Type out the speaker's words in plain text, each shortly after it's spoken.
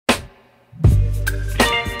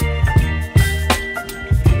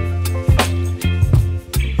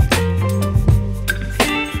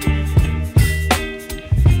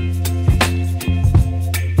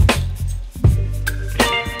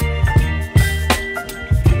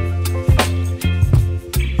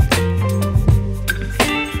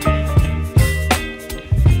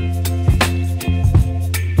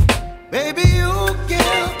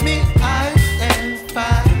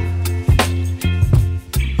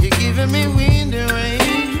giving me wind and rain.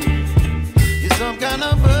 You're some kind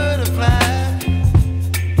of butterfly.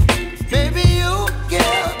 Baby, you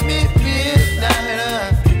give me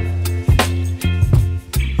midnight.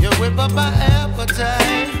 You whip up my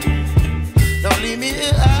appetite. Don't leave me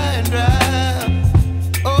here high and dry.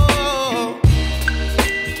 Oh,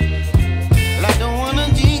 well, I don't wanna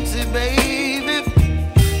jinx it, baby,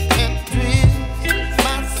 and twist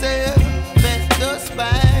myself at the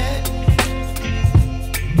spine.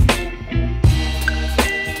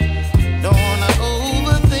 Don't wanna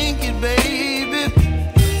overthink it, baby.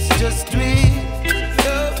 It's just twist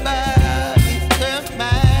your body and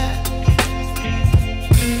mine.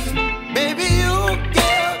 Baby, you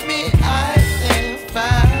give me ice and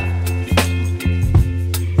fire.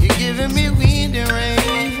 You're giving me wind and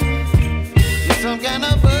rain. You're some kind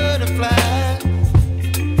of butterfly.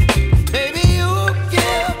 Baby, you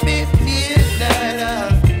give me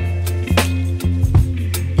midnight.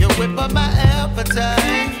 You whip up my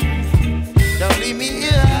appetite. Don't leave me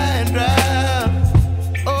here high and dry.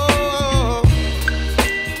 Oh,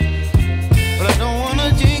 but I don't wanna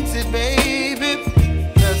jinx it, baby.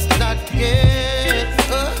 Let's not get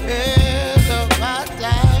ahead of my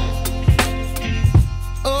time.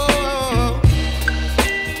 Oh,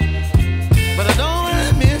 but I don't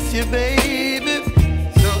wanna miss you, baby.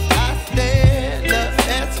 So I stand up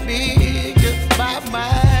and speak my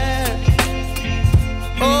mind.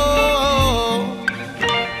 Oh.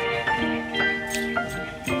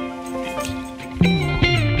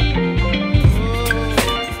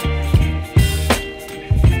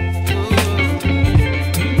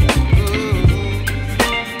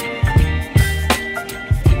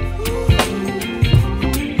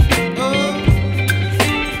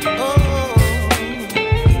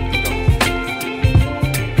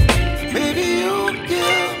 Baby, you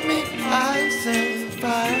give me ice and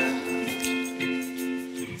fire.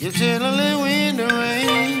 You're chilling wind and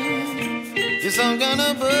rain. You're some kind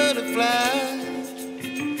of butterfly.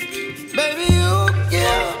 Baby, you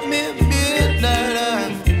give me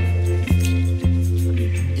midnight.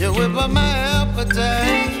 You whip up my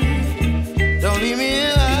appetite. Don't leave me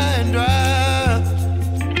here high and dry.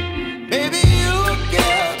 Baby, you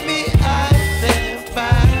give me ice and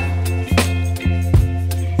fire.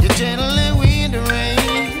 You're channeling wind and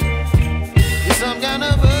rain. You're some kind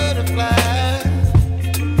of butterfly.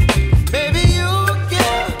 Baby, you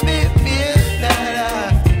give me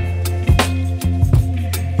midnight.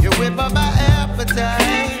 You whip up my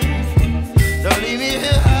appetite. Don't leave me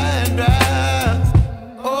here high and dry.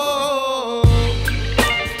 Oh.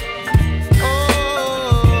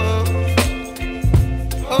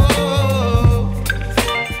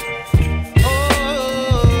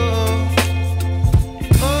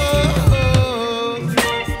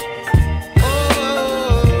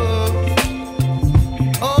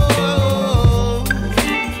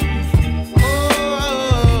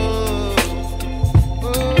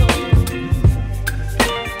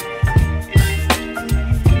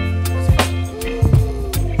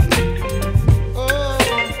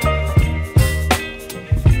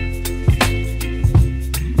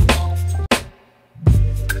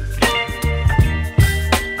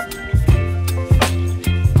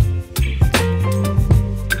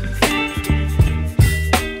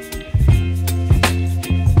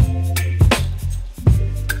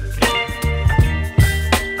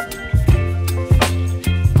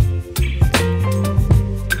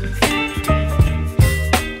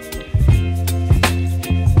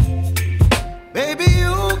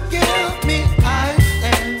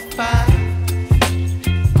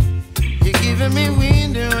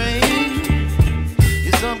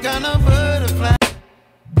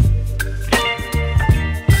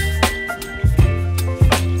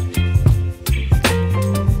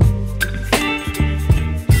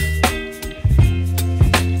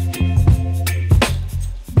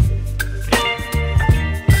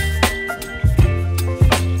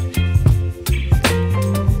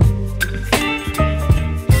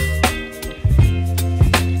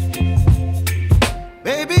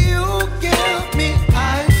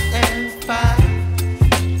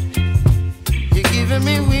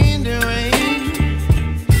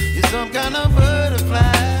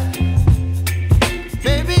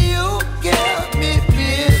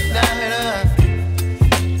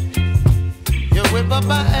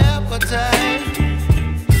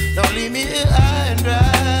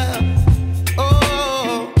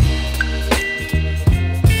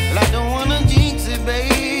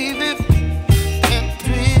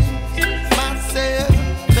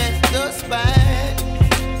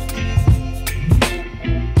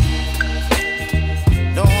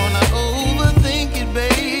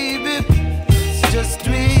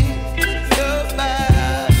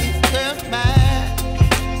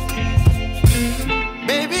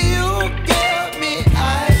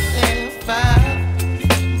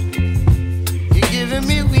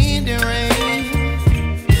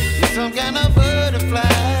 gonna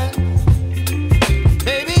butterfly.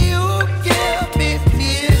 Baby, you give me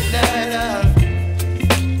midnight.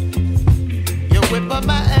 You whip up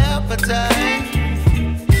my appetite.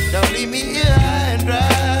 Don't leave me here high and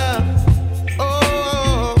dry.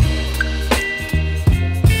 Oh,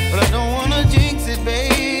 but I don't wanna jinx it,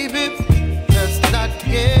 baby. Let's not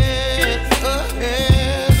get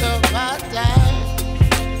ahead of my time.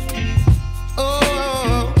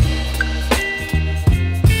 Oh,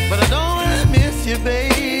 but I don't wanna miss you,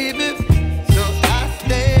 baby. So I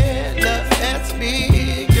stand up and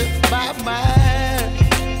speak just my mind.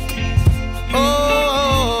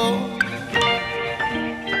 Oh.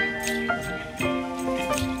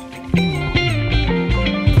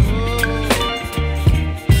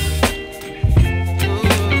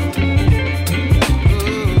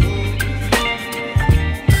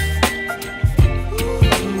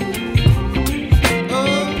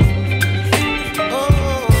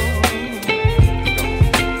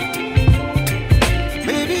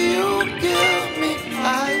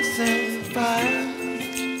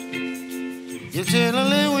 You're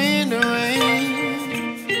chilling in the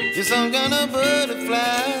rain. You're some kind of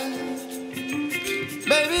butterfly.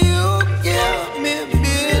 Baby, you give me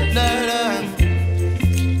midnight.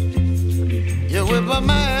 You whip up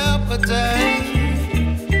my appetite.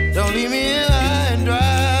 Don't leave me here high and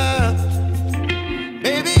dry.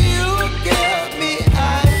 Baby, you give me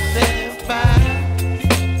ice and fire.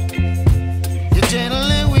 You're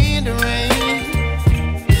channeling wind and rain.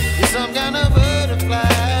 You're some kind of butterfly.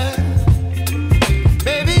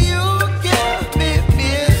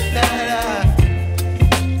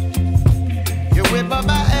 Whip up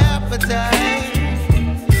my appetite.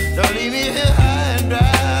 Don't leave me here high.